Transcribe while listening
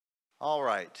All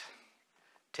right.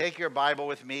 Take your Bible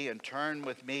with me and turn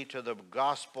with me to the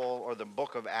Gospel or the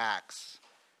book of Acts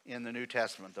in the New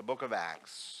Testament, the book of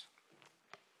Acts.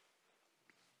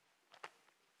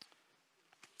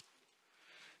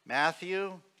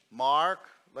 Matthew, Mark,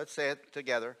 let's say it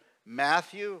together.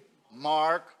 Matthew,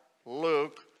 Mark,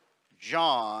 Luke,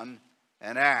 John,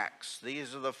 and Acts.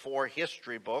 These are the four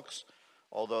history books,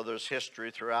 although there's history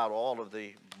throughout all of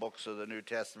the books of the New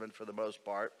Testament for the most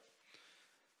part.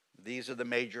 These are the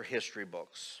major history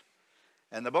books.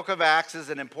 And the book of Acts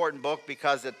is an important book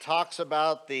because it talks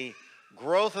about the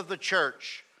growth of the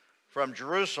church from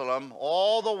Jerusalem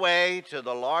all the way to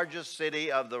the largest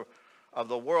city of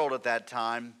the world at that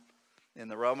time in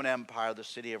the Roman Empire, the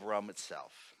city of Rome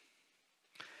itself.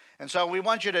 And so we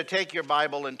want you to take your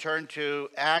Bible and turn to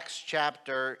Acts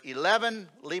chapter 11.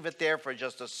 Leave it there for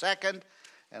just a second.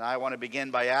 And I want to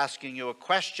begin by asking you a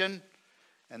question.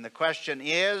 And the question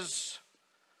is,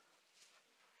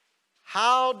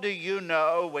 how do you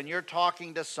know when you're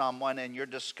talking to someone and you're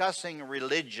discussing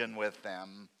religion with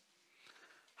them,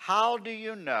 how do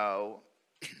you know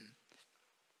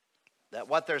that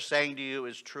what they're saying to you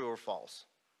is true or false?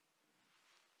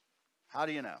 How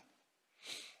do you know?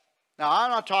 Now, I'm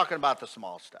not talking about the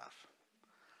small stuff.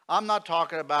 I'm not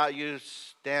talking about you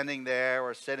standing there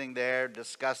or sitting there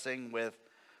discussing with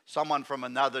someone from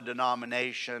another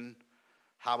denomination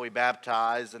how we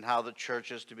baptize and how the church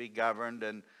is to be governed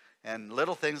and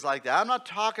little things like that. I'm not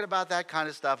talking about that kind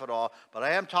of stuff at all, but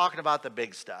I am talking about the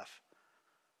big stuff.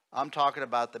 I'm talking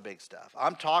about the big stuff.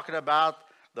 I'm talking about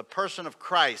the person of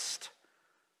Christ.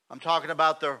 I'm talking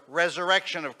about the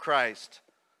resurrection of Christ.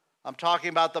 I'm talking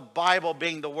about the Bible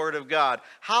being the Word of God.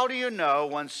 How do you know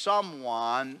when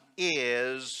someone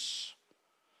is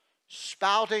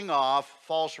spouting off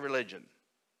false religion?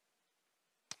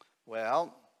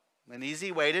 Well, an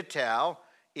easy way to tell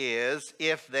is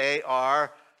if they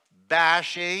are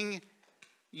bashing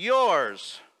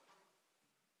yours.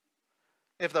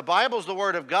 If the Bible's the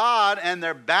Word of God and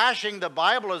they're bashing the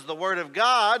Bible as the Word of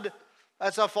God,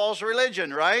 that's a false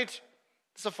religion, right?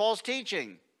 It's a false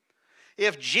teaching.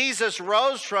 If Jesus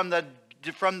rose from the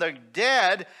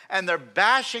dead and they're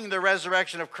bashing the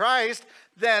resurrection of Christ,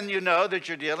 then you know that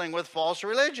you're dealing with false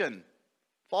religion,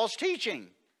 false teaching.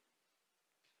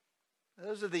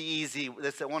 That's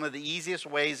one of the easiest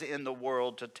ways in the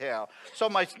world to tell. So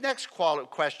my next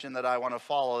question that I want to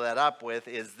follow that up with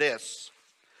is this.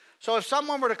 So if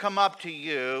someone were to come up to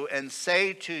you and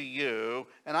say to you,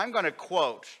 and I'm going to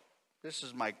quote, this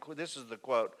is the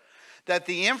quote, that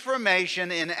the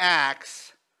information in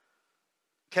Acts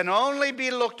can only be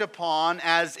looked upon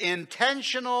as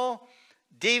intentional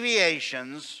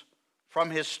deviations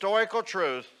from historical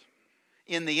truth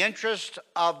in the interest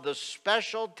of the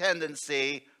special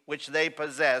tendency which they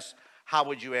possess, how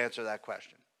would you answer that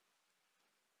question?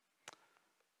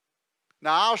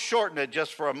 Now, I'll shorten it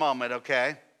just for a moment,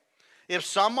 okay? If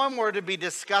someone were to be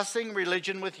discussing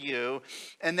religion with you,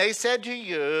 and they said to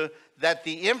you that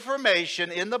the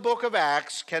information in the book of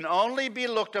Acts can only be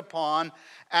looked upon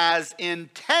as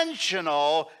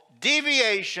intentional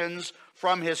deviations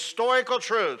from historical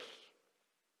truth,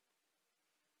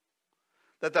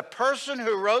 that the person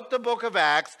who wrote the book of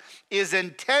Acts is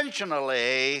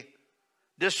intentionally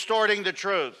distorting the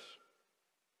truth,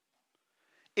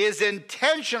 is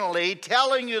intentionally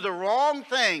telling you the wrong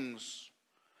things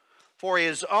for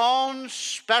his own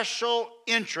special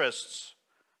interests,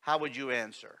 how would you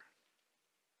answer?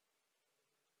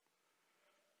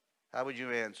 How would you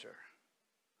answer?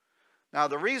 Now,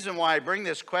 the reason why I bring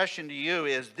this question to you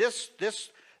is this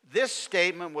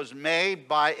statement was made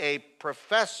by a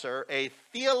professor, a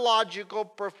theological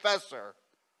professor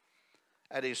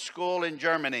at a school in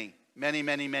Germany many,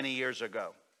 many, many years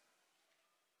ago.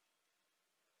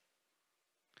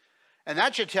 And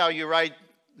that should tell you right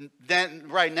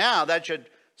now, that should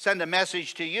send a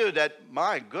message to you that,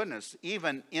 my goodness,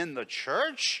 even in the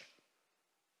church,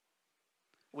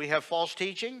 we have false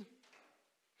teaching.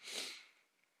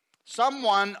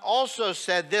 Someone also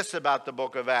said this about the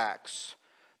book of Acts.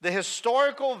 The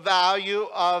historical value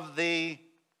of the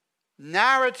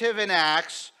narrative in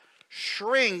Acts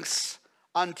shrinks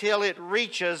until it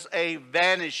reaches a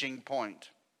vanishing point.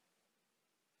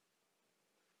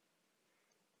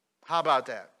 How about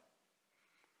that?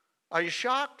 Are you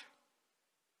shocked?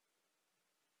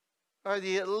 Are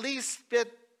you at least a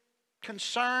bit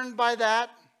concerned by that?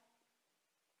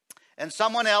 And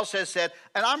someone else has said,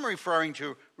 and I'm referring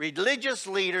to religious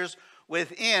leaders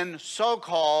within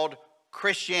so-called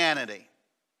Christianity.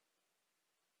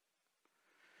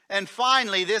 And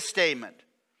finally, this statement,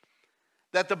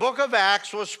 that the book of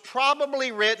Acts was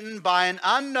probably written by an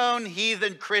unknown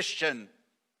heathen Christian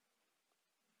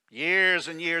years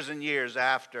and years and years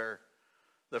after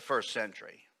the first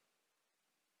century.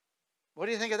 What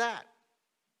do you think of that?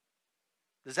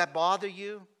 Does that bother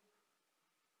you?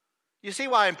 You see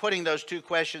why I'm putting those two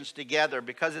questions together,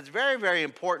 because it's very, very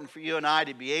important for you and I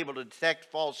to be able to detect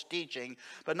false teaching.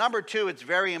 But number two, it's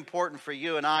very important for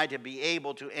you and I to be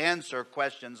able to answer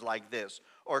questions like this,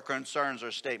 or concerns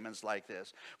or statements like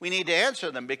this. We need to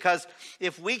answer them, because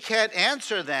if we can't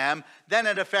answer them, then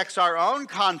it affects our own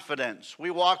confidence. We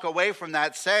walk away from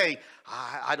that saying,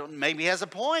 maybe he has a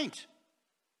point.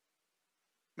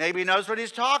 Maybe he knows what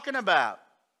he's talking about.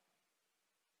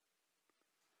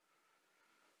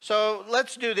 So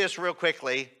let's do this real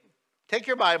quickly. Take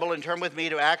your Bible and turn with me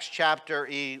to Acts chapter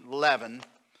 11.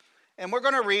 And we're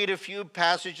going to read a few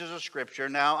passages of Scripture.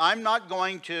 Now, I'm not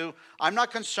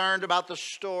concerned about the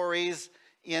stories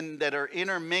that are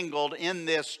intermingled in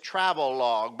this travel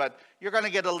log, but you're going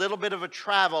to get a little bit of a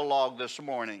travel log this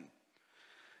morning.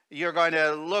 You're going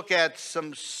to look at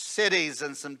some cities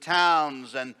and some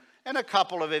towns and a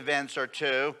couple of events or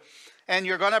two. And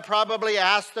you're going to probably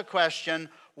ask the question,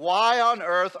 why on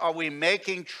earth are we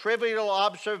making trivial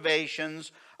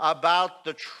observations about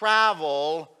the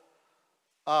travel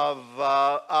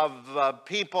of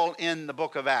people in the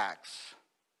book of Acts?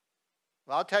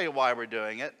 Well, I'll tell you why we're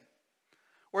doing it.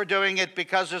 We're doing it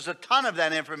because there's a ton of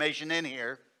that information in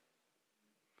here.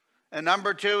 And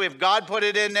number two, if God put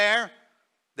it in there,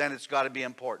 then it's got to be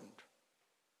important.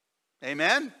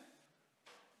 Amen?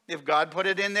 If God put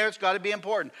it in there, it's got to be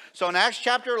important. So in Acts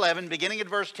chapter 11, beginning at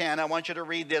verse 10, I want you to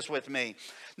read this with me.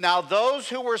 Now those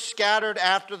who were scattered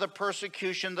after the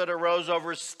persecution that arose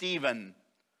over Stephen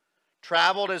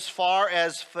traveled as far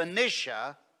as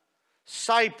Phoenicia,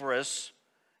 Cyprus,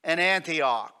 and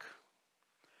Antioch,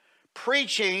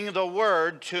 preaching the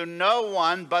word to no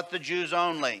one but the Jews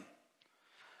only.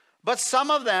 But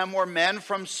some of them were men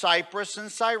from Cyprus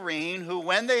and Cyrene, who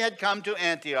when they had come to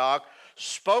Antioch,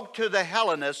 spoke to the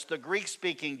Hellenists, the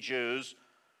Greek-speaking Jews,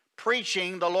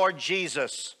 preaching the Lord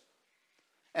Jesus.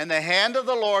 And the hand of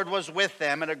the Lord was with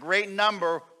them, and a great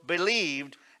number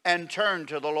believed and turned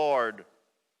to the Lord.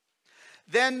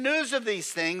 Then news of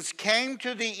these things came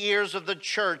to the ears of the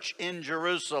church in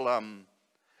Jerusalem,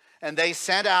 and they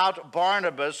sent out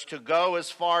Barnabas to go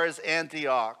as far as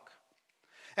Antioch.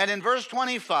 And in verse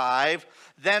 25,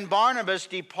 then Barnabas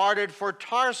departed for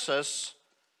Tarsus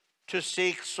to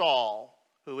seek Saul,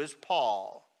 who is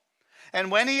Paul. And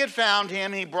when he had found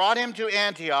him, he brought him to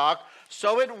Antioch.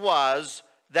 So it was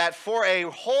that for a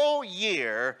whole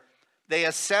year they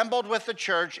assembled with the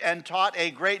church and taught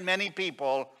a great many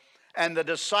people, and the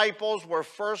disciples were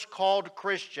first called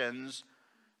Christians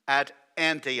at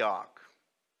Antioch.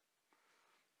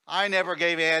 I never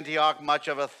gave Antioch much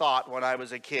of a thought when I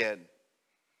was a kid.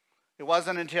 It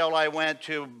wasn't until I went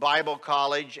to Bible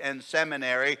college and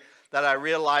seminary that I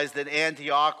realized that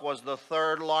Antioch was the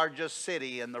third largest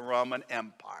city in the Roman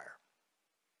Empire.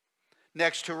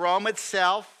 Next to Rome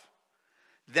itself,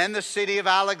 then the city of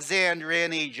Alexandria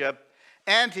in Egypt,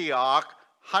 Antioch,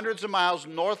 hundreds of miles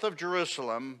north of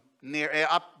Jerusalem,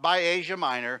 up by Asia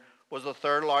Minor, was the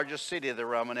third largest city of the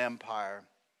Roman Empire.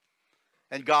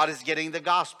 And God is getting the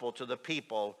gospel to the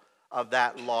people of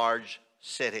that large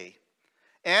city.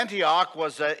 Antioch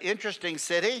was an interesting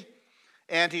city.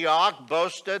 Antioch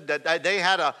boasted that they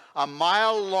had a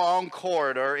mile-long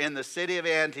corridor in the city of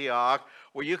Antioch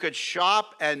where you could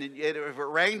shop, and if it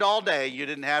rained all day, you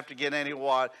didn't have to get any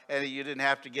water, and you didn't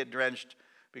have to get drenched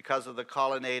because of the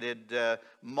colonnaded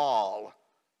mall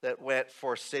that went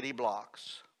for city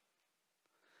blocks.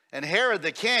 And Herod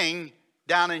the king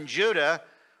down in Judah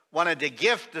wanted to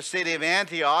gift the city of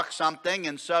Antioch something,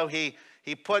 and so he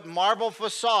put marble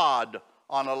facade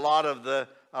on a lot of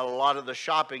the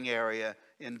shopping area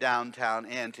in downtown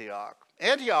Antioch.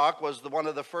 Antioch was one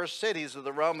of the first cities of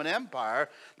the Roman Empire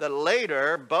that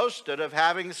later boasted of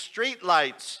having street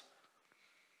lights.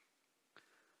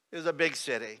 It was a big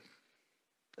city,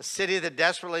 a city that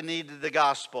desperately needed the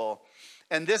gospel.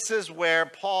 And this is where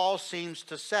Paul seems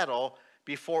to settle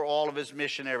before all of his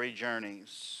missionary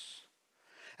journeys.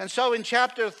 And so in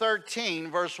chapter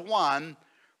 13, verse 1,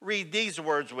 read these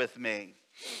words with me.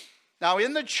 Now,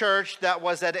 in the church that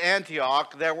was at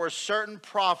Antioch, there were certain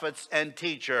prophets and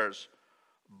teachers.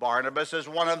 Barnabas is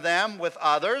one of them with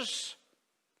others.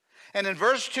 And in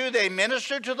verse 2, they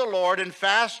ministered to the Lord and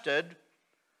fasted.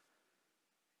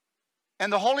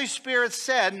 And the Holy Spirit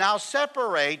said, now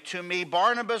separate to me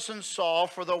Barnabas and Saul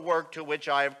for the work to which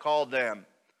I have called them.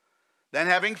 Then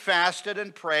having fasted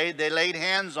and prayed, they laid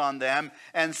hands on them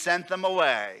and sent them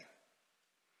away.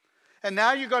 And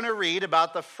now you're going to read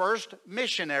about the first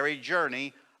missionary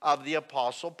journey of the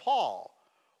Apostle Paul.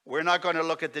 We're not going to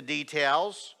look at the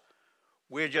details.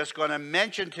 We're just going to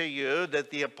mention to you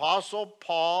that the Apostle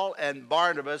Paul and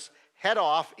Barnabas head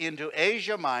off into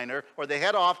Asia Minor, or they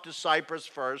head off to Cyprus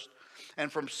first. And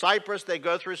from Cyprus, they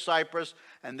go through Cyprus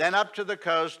and then up to the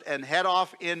coast and head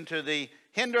off into the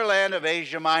hinterland of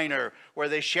Asia Minor, where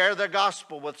they share the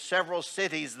gospel with several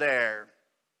cities there.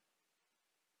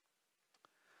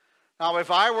 Now,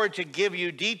 if I were to give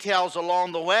you details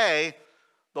along the way,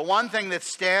 the one thing that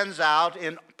stands out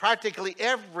in practically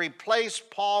every place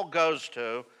Paul goes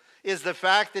to is the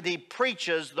fact that he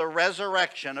preaches the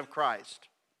resurrection of Christ.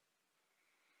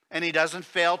 And he doesn't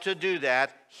fail to do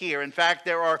that here. In fact,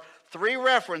 there are 3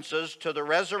 references to the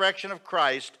resurrection of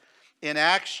Christ in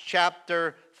Acts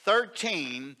chapter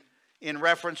 13 in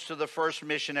reference to the first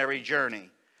missionary journey.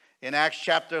 In Acts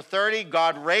chapter 30,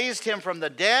 God raised him from the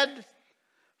dead.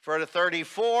 For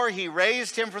 34, he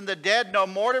raised him from the dead, no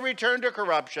more to return to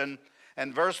corruption.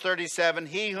 And verse 37,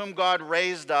 he whom God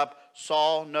raised up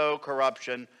saw no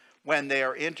corruption, when they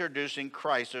are introducing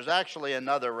Christ. There's actually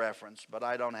another reference, but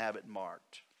I don't have it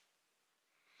marked.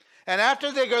 And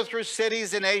after they go through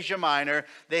cities in Asia Minor,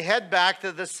 they head back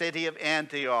to the city of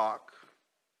Antioch.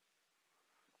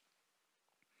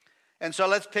 And so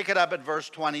let's pick it up at verse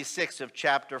 26 of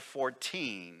chapter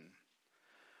 14.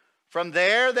 From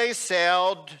there they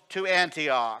sailed to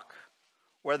Antioch,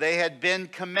 where they had been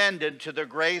commended to the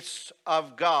grace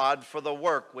of God for the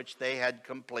work which they had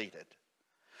completed.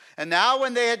 And now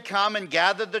when they had come and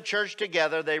gathered the church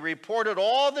together, they reported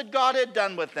all that God had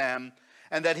done with them,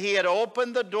 and that he had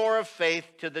opened the door of faith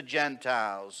to the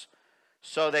Gentiles.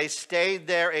 So they stayed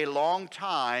there a long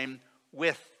time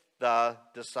with the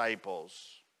disciples.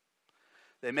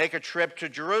 They make a trip to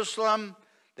Jerusalem.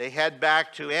 They head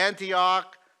back to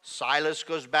Antioch. Silas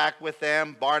goes back with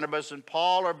them. Barnabas and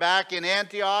Paul are back in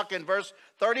Antioch in verse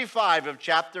 35 of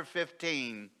chapter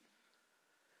 15.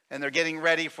 And they're getting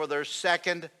ready for their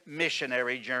second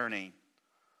missionary journey.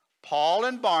 Paul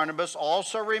and Barnabas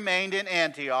also remained in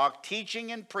Antioch,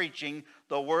 teaching and preaching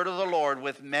the word of the Lord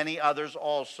with many others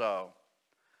also.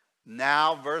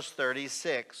 Now, verse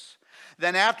 36.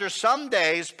 Then after some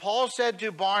days, Paul said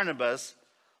to Barnabas,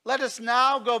 let us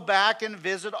now go back and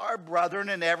visit our brethren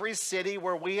in every city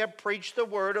where we have preached the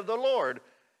word of the Lord,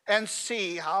 and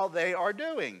see how they are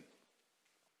doing.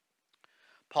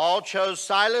 Paul chose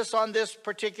Silas on this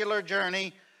particular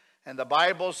journey, and the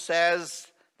Bible says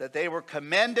that they were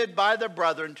commended by the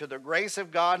brethren to the grace of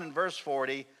God in verse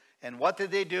 40. And what did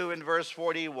they do in verse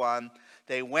 41?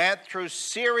 They went through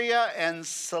Syria and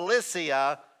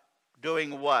Cilicia,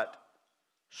 doing what?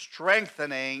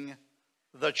 Strengthening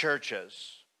the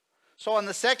churches. So on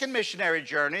the second missionary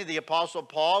journey, the Apostle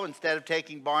Paul, instead of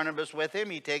taking Barnabas with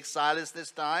him, he takes Silas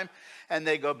this time, and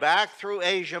they go back through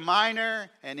Asia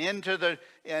Minor and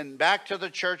back to the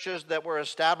churches that were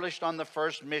established on the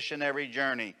first missionary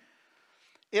journey.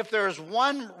 If there's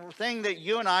one thing that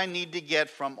you and I need to get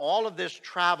from all of this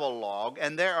travel log,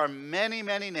 and there are many,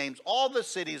 many names, all the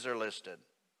cities are listed,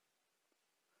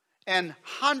 and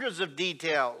hundreds of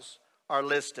details are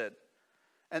listed,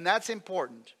 and that's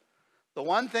important. The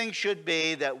one thing should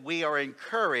be that we are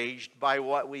encouraged by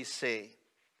what we see.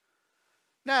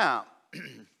 Now,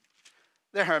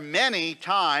 there are many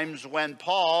times when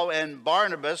Paul and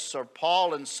Barnabas, or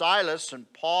Paul and Silas, and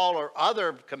Paul or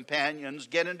other companions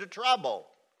get into trouble.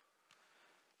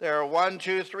 There are 1,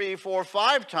 2, 3, 4,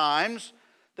 5 times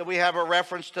that we have a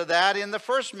reference to that in the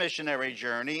first missionary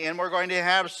journey, and we're going to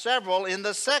have several in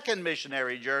the second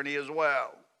missionary journey as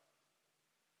well.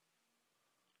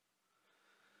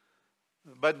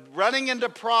 But running into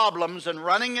problems and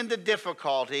running into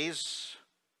difficulties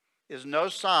is no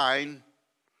sign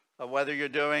of whether you're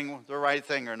doing the right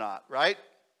thing or not, right?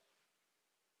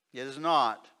 It is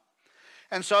not.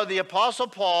 And so the Apostle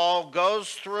Paul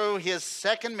goes through his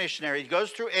second missionary. He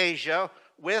goes through Asia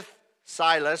with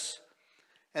Silas,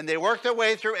 and they work their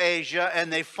way through Asia,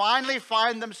 and they finally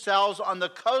find themselves on the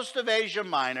coast of Asia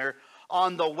Minor,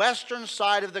 on the western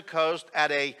side of the coast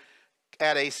at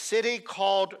a city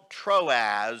called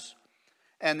Troas.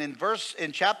 And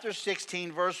in chapter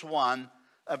 16, verse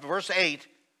 8,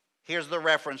 here's the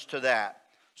reference to that.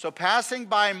 So passing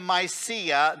by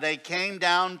Mysia, they came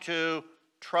down to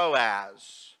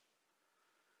Troas.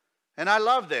 And I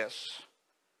love this.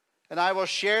 And I will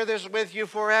share this with you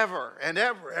forever and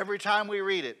ever, every time we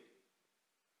read it.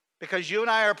 Because you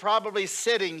and I are probably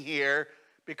sitting here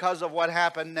because of what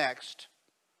happened next.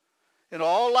 In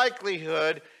all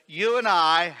likelihood, you and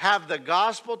I have the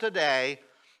gospel today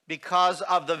because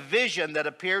of the vision that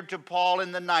appeared to Paul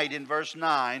in the night in verse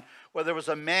 9, where there was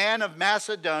a man of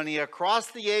Macedonia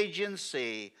across the Aegean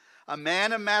Sea. A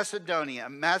man of Macedonia.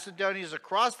 Macedonia is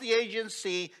across the Aegean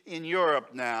Sea in Europe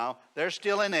now. They're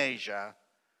still in Asia.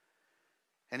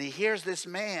 And he hears this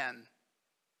man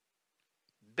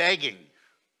begging,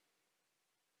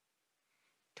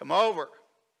 come over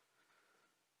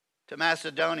to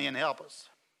Macedonia and help us.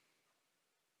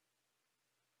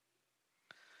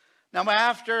 Now,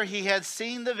 after he had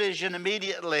seen the vision,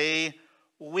 immediately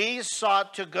we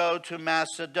sought to go to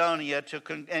Macedonia,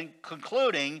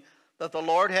 concluding that the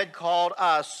Lord had called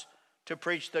us to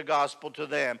preach the gospel to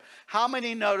them. How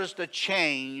many noticed a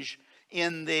change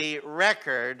in the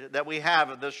record that we have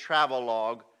of this travel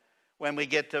log when we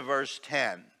get to verse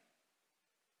 10?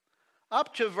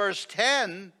 Up to verse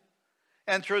 10,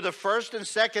 and through the first and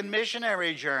second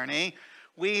missionary journey,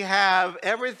 we have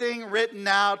everything written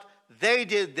out. They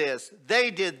did this,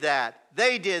 they did that,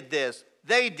 they did this,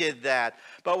 they did that.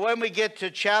 But when we get to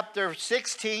chapter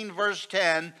 16, verse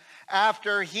 10,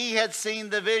 after he had seen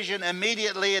the vision,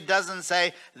 immediately it doesn't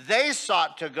say they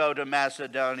sought to go to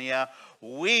Macedonia.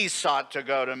 We sought to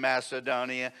go to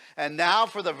Macedonia. And now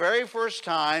for the very first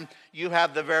time, you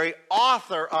have the very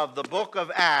author of the book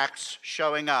of Acts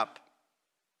showing up.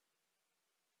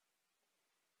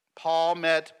 Paul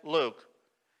met Luke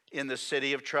in the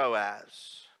city of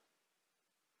Troas.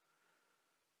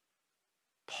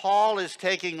 Paul is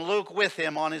taking Luke with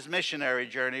him on his missionary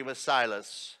journey with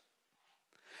Silas.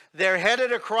 They're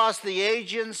headed across the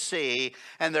Aegean Sea,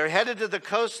 and they're headed to the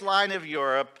coastline of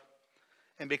Europe.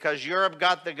 And because Europe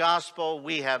got the gospel,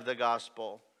 we have the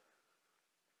gospel.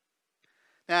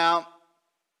 Now,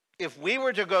 if we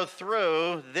were to go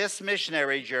through this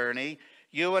missionary journey,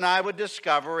 you and I would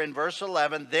discover in verse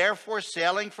 11, therefore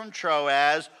sailing from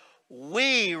Troas,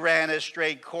 we ran a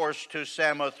straight course to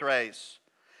Samothrace.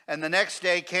 And the next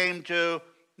day came to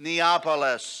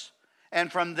Neapolis,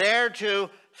 and from there to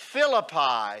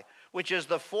Philippi, which is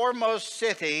the foremost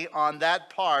city on that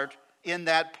part, in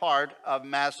that part of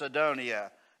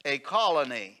Macedonia, a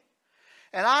colony.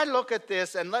 And I look at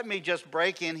this, and let me just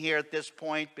break in here at this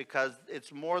point because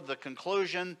it's more the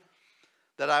conclusion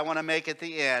that I want to make at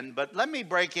the end. But let me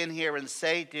break in here and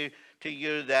say to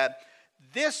you that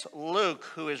this Luke,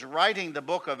 who is writing the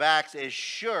book of Acts, is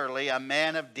surely a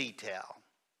man of detail.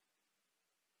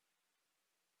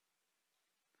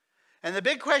 And the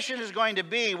big question is going to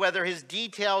be whether his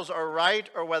details are right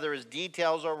or whether his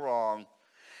details are wrong.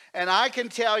 And I can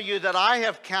tell you that I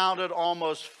have counted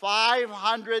almost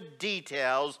 500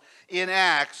 details in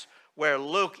Acts where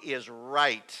Luke is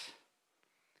right.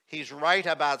 He's right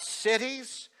about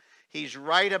cities. He's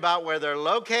right about where they're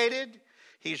located.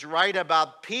 He's right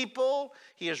about people.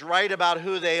 He is right about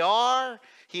who they are.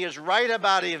 He is right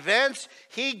about events.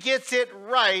 He gets it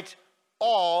right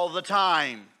all the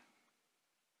time.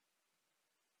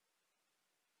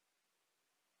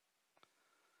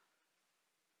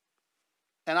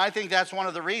 And I think that's one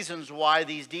of the reasons why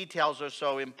these details are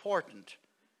so important.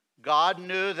 God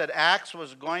knew that Acts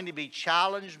was going to be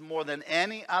challenged more than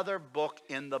any other book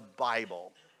in the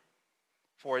Bible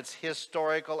for its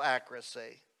historical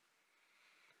accuracy.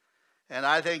 And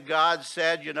I think God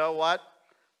said, you know what?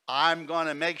 I'm going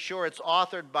to make sure it's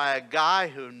authored by a guy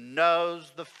who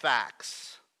knows the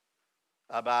facts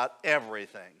about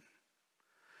everything,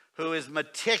 who is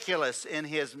meticulous in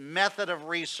his method of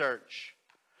research,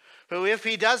 who, if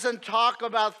he doesn't talk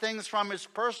about things from his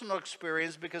personal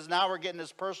experience, because now we're getting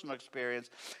his personal experience,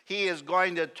 he is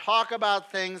going to talk about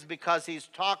things because he's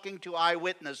talking to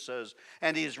eyewitnesses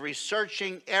and he's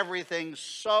researching everything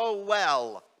so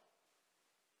well,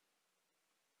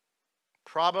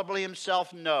 probably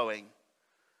himself knowing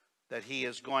that he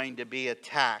is going to be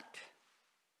attacked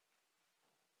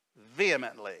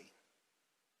vehemently.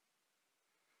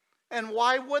 And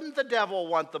why wouldn't the devil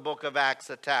want the book of Acts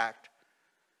attacked?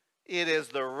 It is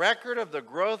the record of the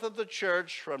growth of the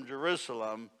church from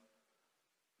Jerusalem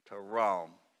to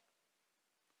Rome.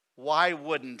 Why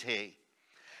wouldn't he?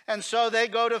 And so they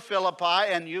go to Philippi,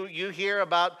 and you hear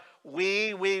about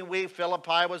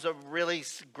Philippi was a really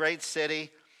great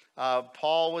city.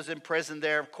 Paul was imprisoned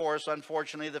there, of course.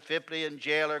 Unfortunately, the Philippian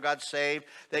jailer got saved.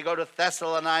 They go to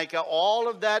Thessalonica. All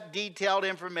of that detailed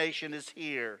information is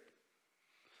here.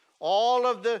 All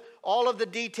of the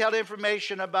detailed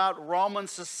information about Roman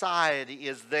society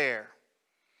is there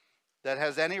that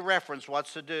has any reference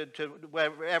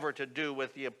whatsoever to do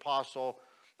with the apostle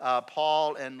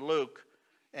Paul and Luke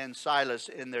and Silas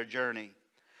in their journey.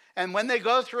 And when they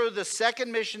go through the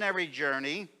second missionary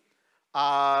journey,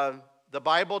 the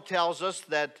Bible tells us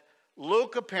that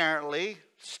Luke apparently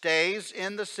stays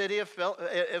in the city of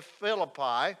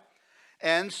Philippi,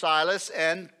 and Silas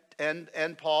and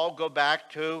Paul go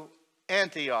back to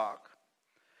Antioch.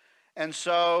 And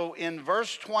so in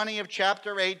verse 20 of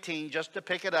chapter 18, just to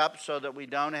pick it up so that we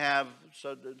don't have,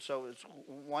 so it's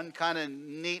one kind of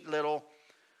neat little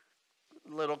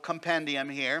little compendium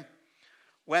here.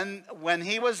 When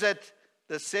he was at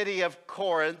the city of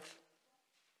Corinth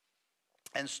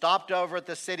and stopped over at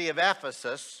the city of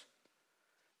Ephesus,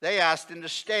 they asked him to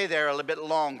stay there a little bit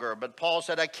longer. But Paul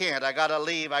said, I can't. I got to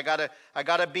leave. I got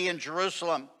to be in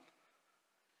Jerusalem.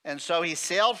 And so he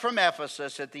sailed from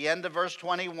Ephesus at the end of verse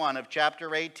 21 of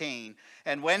chapter 18.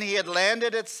 And when he had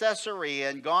landed at Caesarea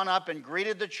and gone up and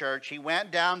greeted the church, he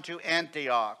went down to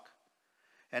Antioch.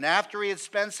 And after he had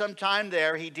spent some time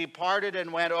there, he departed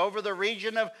and went over the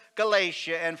region of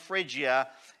Galatia and Phrygia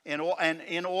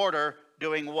in order,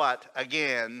 doing what?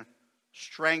 Again,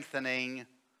 strengthening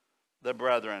the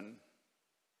brethren.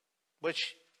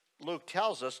 Which Luke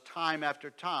tells us time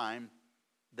after time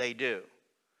they do.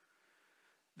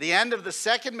 The end of the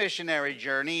second missionary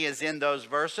journey is in those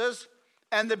verses,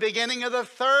 and the beginning of the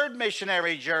third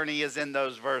missionary journey is in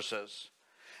those verses.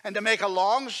 And to make a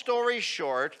long story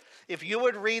short, if you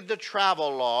would read the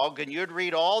travel log and you'd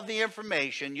read all the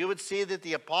information, you would see that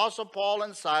the Apostle Paul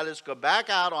and Silas go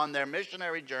back out on their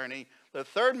missionary journey, the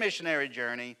third missionary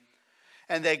journey,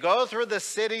 and they go through the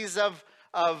cities of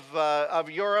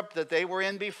Europe that they were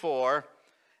in before.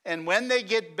 And when they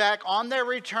get back on their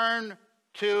return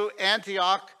to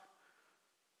Antioch,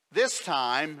 this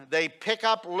time they pick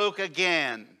up Luke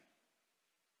again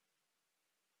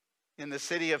in the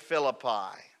city of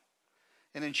Philippi.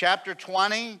 And in chapter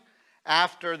 20,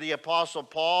 after the Apostle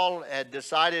Paul had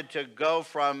decided to go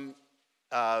from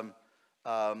Ephesus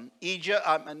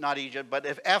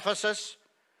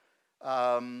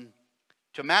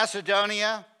to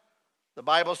Macedonia, the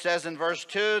Bible says in verse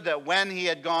 2 that when he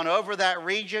had gone over that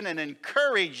region and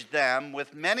encouraged them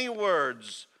with many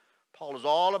words, Paul is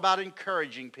all about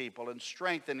encouraging people and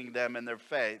strengthening them in their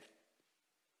faith.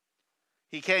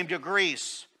 He came to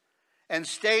Greece and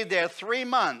stayed there 3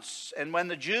 months. And when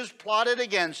the Jews plotted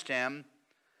against him,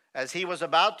 as he was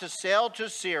about to sail to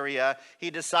Syria,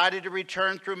 he decided to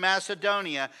return through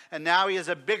Macedonia. And now he has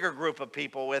a bigger group of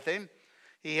people with him.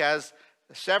 He has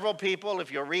several people, if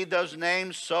you read those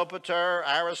names, Sopater,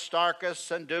 Aristarchus,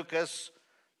 Sanduchus,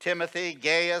 Timothy,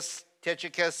 Gaius,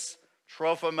 Tychicus,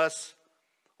 Trophimus.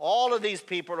 All of these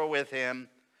people are with him.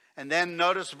 And then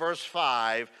notice verse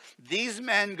 5. These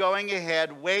men going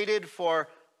ahead waited for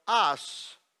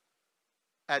us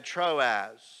at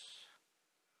Troas.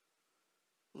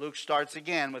 Luke starts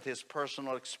again with his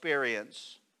personal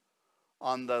experience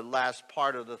on the last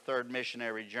part of the third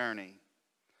missionary journey.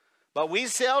 But we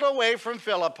sailed away from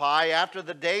Philippi after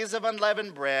the days of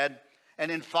unleavened bread,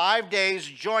 and in 5 days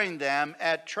joined them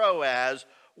at Troas,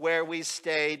 where we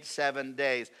stayed 7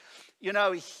 days. You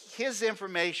know, his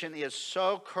information is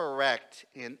so correct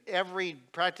in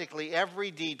practically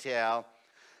every detail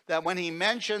that when he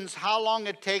mentions how long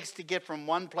it takes to get from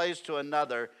one place to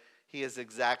another, he is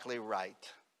exactly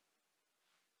right.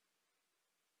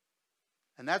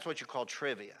 And that's what you call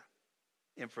trivia,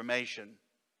 information.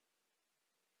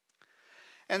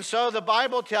 And so the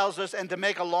Bible tells us, and to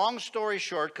make a long story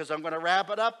short, because I'm going to wrap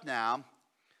it up now,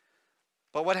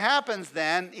 but what happens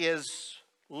then is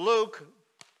Luke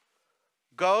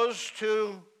goes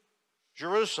to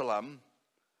Jerusalem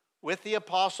with the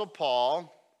Apostle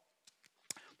Paul.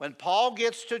 When Paul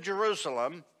gets to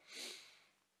Jerusalem,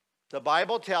 the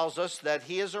Bible tells us that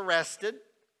he is arrested,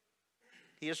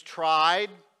 he is tried,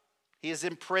 he is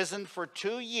imprisoned for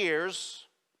 2 years.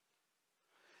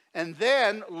 And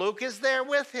then Luke is there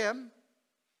with him.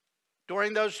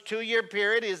 During those 2-year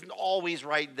period, he isn't always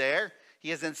right there.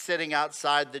 He isn't sitting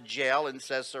outside the jail in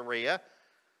Caesarea.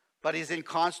 But he's in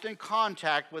constant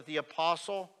contact with the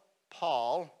Apostle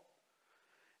Paul.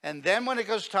 And then when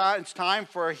it's time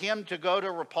for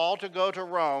Paul to go to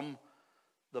Rome,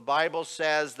 the Bible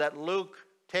says that Luke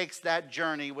takes that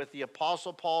journey with the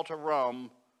Apostle Paul to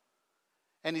Rome.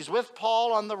 And he's with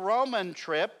Paul on the Roman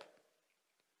trip.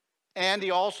 And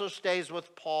he also stays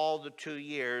with Paul the 2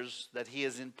 years that he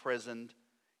is imprisoned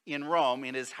in Rome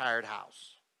in his hired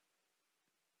house.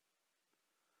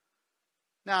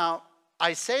 Now,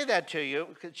 I say that to you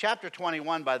because chapter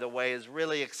 21, by the way, is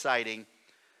really exciting.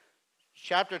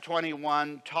 Chapter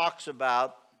 21 talks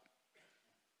about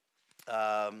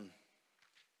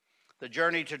the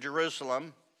journey to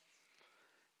Jerusalem.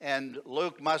 And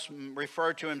Luke must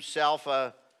refer to himself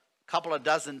a couple of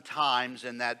dozen times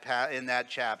in that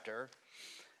chapter.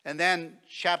 And then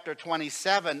chapter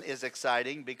 27 is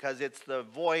exciting because it's the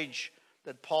voyage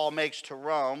that Paul makes to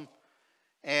Rome.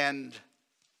 And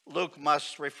Luke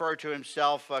must refer to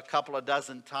himself a couple of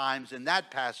dozen times in that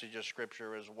passage of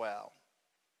Scripture as well.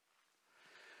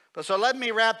 But so let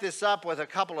me wrap this up with a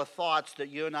couple of thoughts that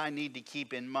you and I need to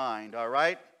keep in mind, all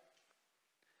right?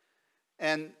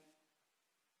 And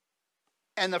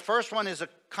And the first one is a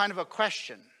kind of a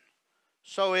question.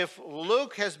 So if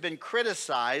Luke has been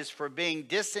criticized for being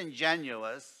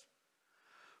disingenuous,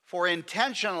 for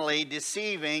intentionally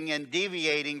deceiving and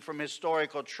deviating from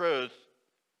historical truth,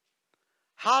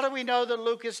 how do we know that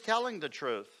Luke is telling the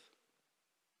truth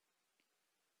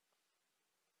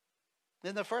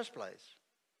in the first place?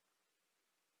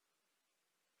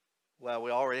 Well,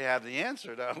 we already have the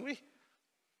answer, don't we?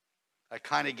 I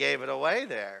kind of gave it away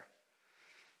there.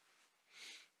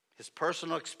 His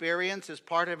personal experience is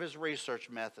part of his research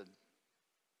method.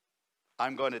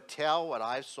 I'm going to tell what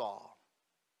I saw.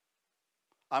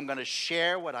 I'm going to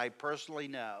share what I personally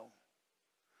know.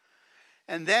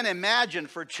 And then imagine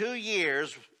for 2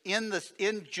 years in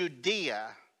Judea,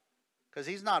 because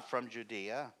he's not from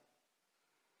Judea.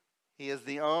 He is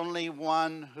the only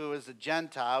one who is a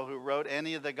Gentile who wrote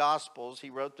any of the Gospels.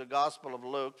 He wrote the Gospel of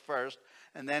Luke first,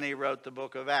 and then he wrote the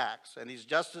book of Acts. And he's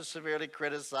just as severely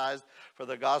criticized for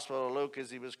the Gospel of Luke as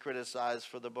he was criticized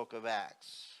for the book of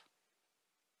Acts.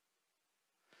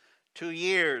 2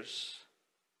 years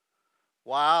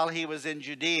while he was in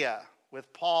Judea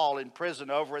with Paul in prison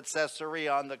over at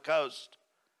Caesarea on the coast,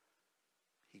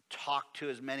 he talked to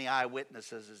as many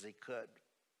eyewitnesses as he could.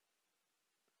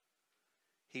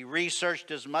 He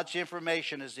researched as much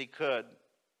information as he could.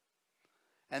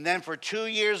 And then for 2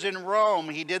 years in Rome,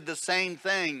 he did the same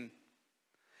thing.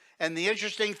 And the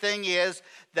interesting thing is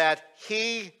that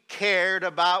he cared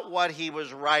about what he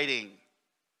was writing.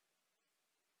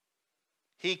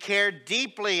 He cared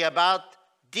deeply about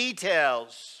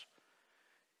details.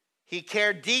 He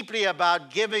cared deeply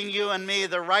about giving you and me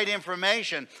the right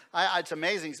information. It's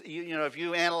amazing. You know, if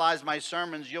you analyze my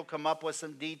sermons, you'll come up with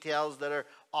some details that are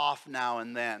off now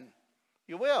and then.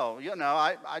 You will. You know,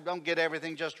 I don't get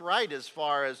everything just right as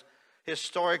far as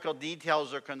historical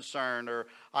details are concerned, or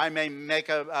I may make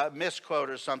a misquote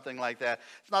or something like that.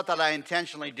 It's not that I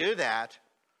intentionally do that,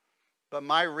 but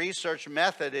my research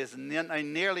method is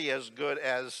nearly as good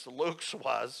as Luke's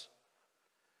was.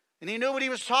 And he knew what he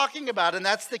was talking about, and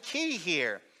that's the key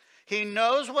here. He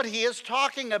knows what he is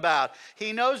talking about.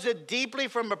 He knows it deeply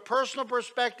from a personal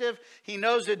perspective. He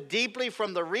knows it deeply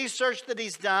from the research that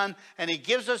he's done, and he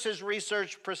gives us his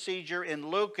research procedure in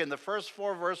Luke in the first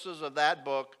 4 verses of that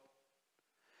book.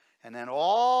 And then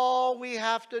all we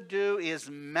have to do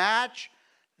is match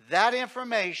that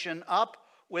information up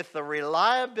with the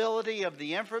reliability of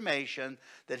the information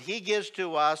that he gives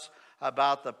to us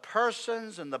about the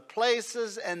persons and the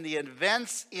places and the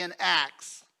events in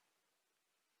Acts,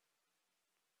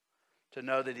 to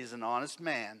know that he's an honest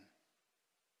man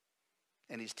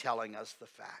and he's telling us the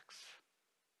facts.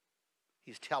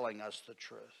 He's telling us the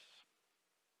truth.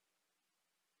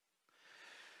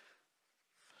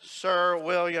 Sir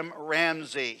William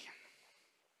Ramsay,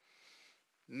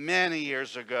 many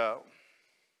years ago,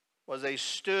 was a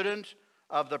student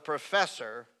of the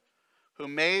professor who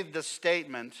made the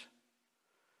statement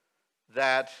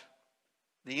that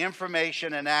the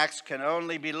information in Acts can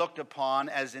only be looked upon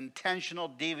as intentional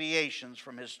deviations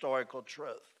from historical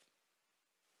truth.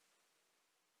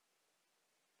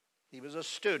 He was a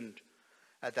student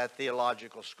at that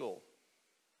theological school.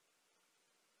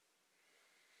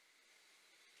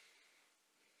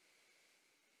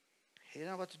 He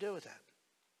didn't know what to do with that.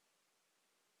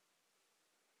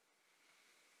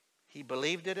 He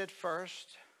believed it at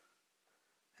first,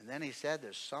 and then he said,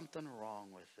 there's something wrong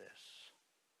with this.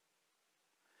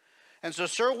 And so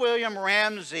Sir William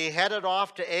Ramsay headed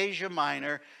off to Asia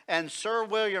Minor, and Sir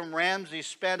William Ramsay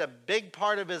spent a big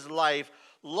part of his life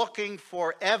looking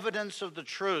for evidence of the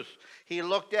truth. He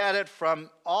looked at it from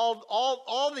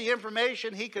all the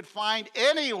information he could find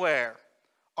anywhere.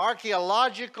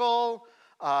 Archaeological,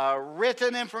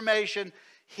 written information.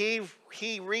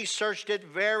 He researched it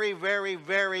very, very,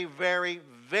 very, very,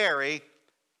 very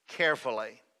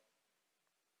carefully.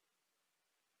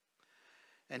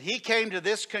 And he came to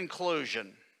this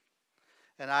conclusion,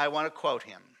 and I want to quote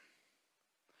him.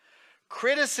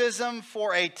 Criticism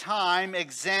for a time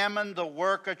examined the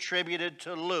work attributed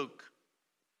to Luke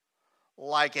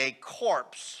like a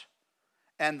corpse,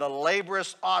 and the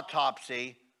laborious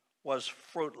autopsy was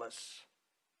fruitless.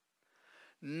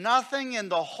 Nothing in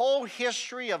the whole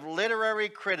history of literary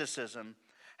criticism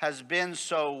has been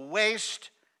so waste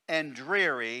and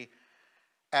dreary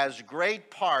as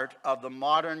great part of the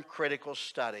modern critical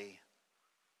study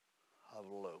of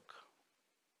Luke.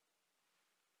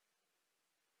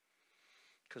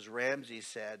 Because Ramsay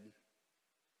said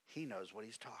he knows what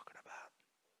he's talking about.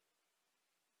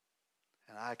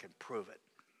 And I can prove it.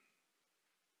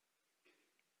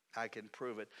 I can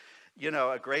prove it. You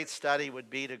know, a great study would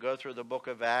be to go through the book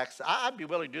of Acts. I'd be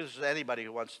willing to do this with anybody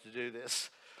who wants to do this.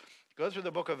 Go through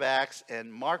the book of Acts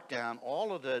and mark down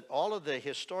all of the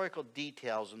historical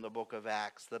details in the book of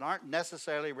Acts that aren't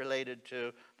necessarily related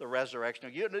to the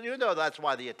resurrection. You know that's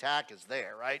why the attack is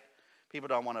there, right? People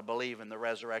don't want to believe in the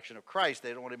resurrection of Christ.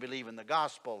 They don't want to believe in the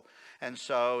gospel. And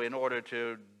so in order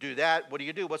to do that, what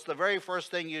do? What's the very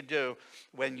first thing you do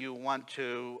when you want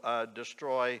to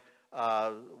destroy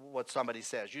what somebody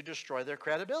says? You destroy their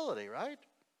credibility, right?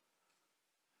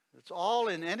 It's all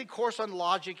in any course on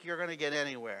logic you're going to get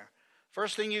anywhere.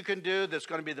 First thing you can do that's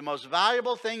going to be the most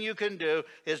valuable thing you can do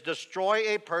is destroy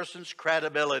a person's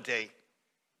credibility.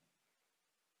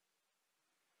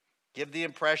 Give the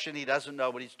impression he doesn't know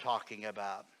what he's talking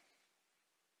about.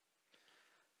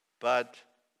 But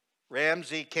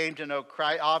Ramsey came to know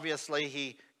Christ. Obviously,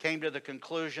 he came to the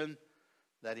conclusion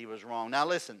that he was wrong. Now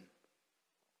listen,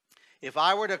 if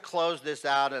I were to close this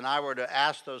out and I were to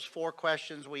ask those 4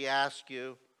 questions we ask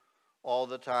you all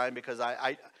the time, because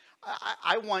I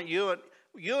want you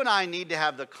and I need to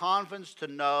have the confidence to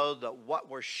know that what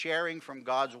we're sharing from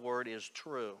God's word is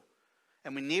true.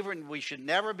 And we should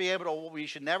never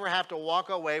have to walk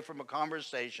away from a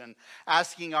conversation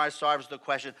asking ourselves the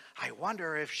question, I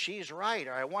wonder if she's right,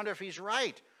 or I wonder if he's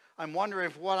right. I wonder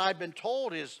if what I've been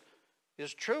told is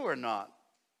true or not.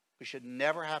 We should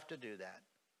never have to do that.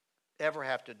 Ever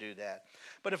have to do that.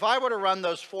 But if I were to run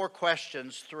those 4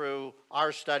 questions through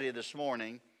our study this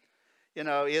morning,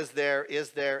 is there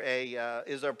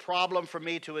a problem for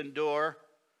me to endure?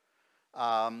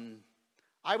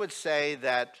 I would say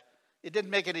that it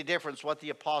didn't make any difference what the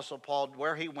Apostle Paul,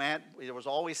 where he went, there was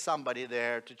always somebody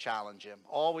there to challenge him.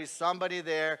 Always somebody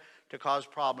there to cause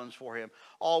problems for him.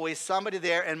 Always somebody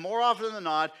there, and more often than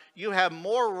not, you have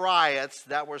more riots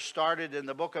that were started in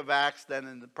the book of Acts than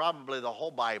in probably the whole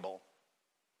Bible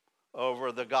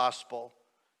over the gospel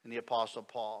in the Apostle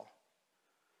Paul.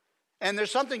 And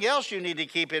there's something else you need to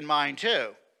keep in mind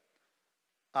too.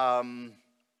 Half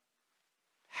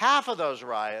of those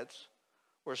riots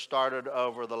were started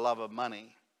over the love of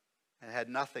money and had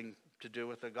nothing to do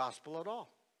with the gospel at all.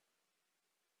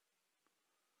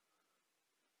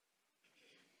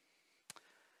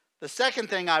 The second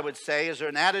thing I would say, is there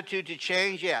an attitude to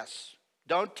change? Yes.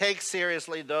 Don't take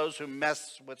seriously those who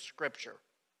mess with Scripture.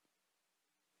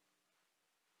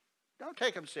 Don't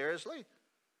take them seriously.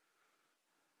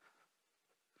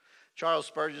 Charles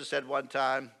Spurgeon said one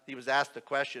time, he was asked the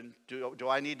question, do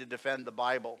I need to defend the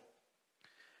Bible?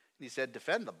 He said,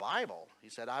 defend the Bible? He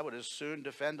said, I would as soon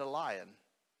defend a lion.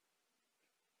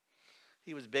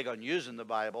 He was big on using the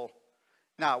Bible.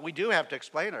 Now, we do have to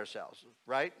explain ourselves,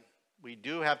 right? We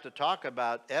do have to talk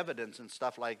about evidence and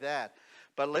stuff like that.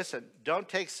 But listen, don't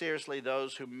take seriously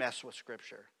those who mess with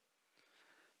Scripture.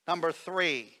 Number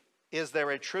 3, is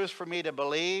there a truth for me to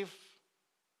believe?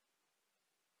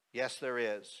 Yes, there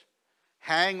is.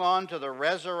 Hang on to the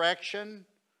resurrection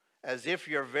as if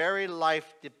your very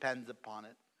life depends upon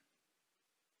it.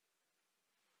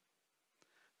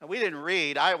 Now, we didn't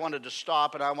read. I wanted to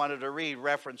stop and I wanted to read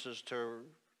references to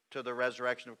the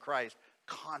resurrection of Christ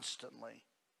constantly.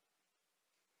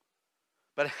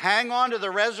 But hang on to the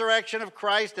resurrection of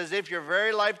Christ as if your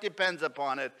very life depends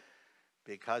upon it,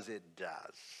 because it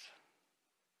does.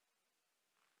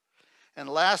 And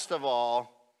last of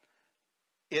all,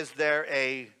 is there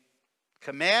a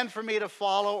command for me to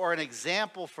follow or an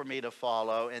example for me to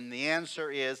follow? And the answer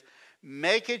is,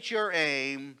 make it your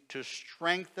aim to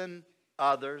strengthen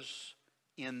others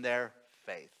in their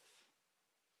faith.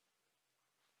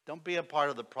 Don't be a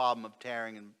part of the problem of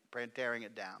tearing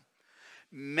it down.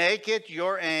 Make it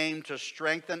your aim to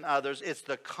strengthen others. It's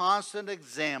the constant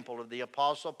example of the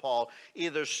Apostle Paul,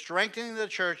 either strengthening the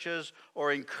churches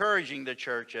or encouraging the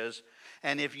churches.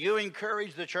 And if you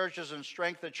encourage the churches and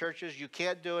strengthen the churches, you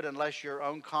can't do it unless your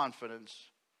own confidence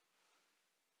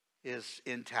is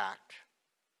intact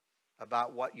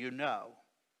about what you know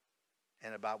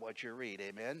and about what you read.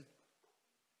 Amen?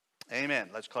 Amen.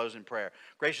 Let's close in prayer.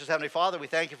 Gracious Heavenly Father, we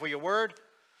thank you for your word.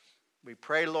 We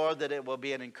pray, Lord, that it will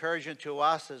be an encouragement to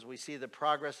us as we see the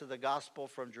progress of the gospel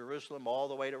from Jerusalem all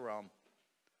the way to Rome.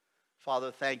 Father,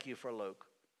 thank you for Luke.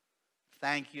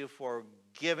 Thank you for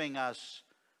giving us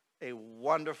a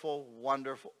wonderful,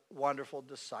 wonderful, wonderful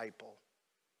disciple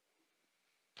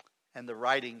and the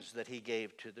writings that he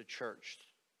gave to the church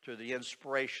through the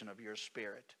inspiration of your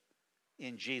Spirit.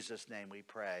 In Jesus' name we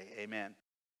pray. Amen.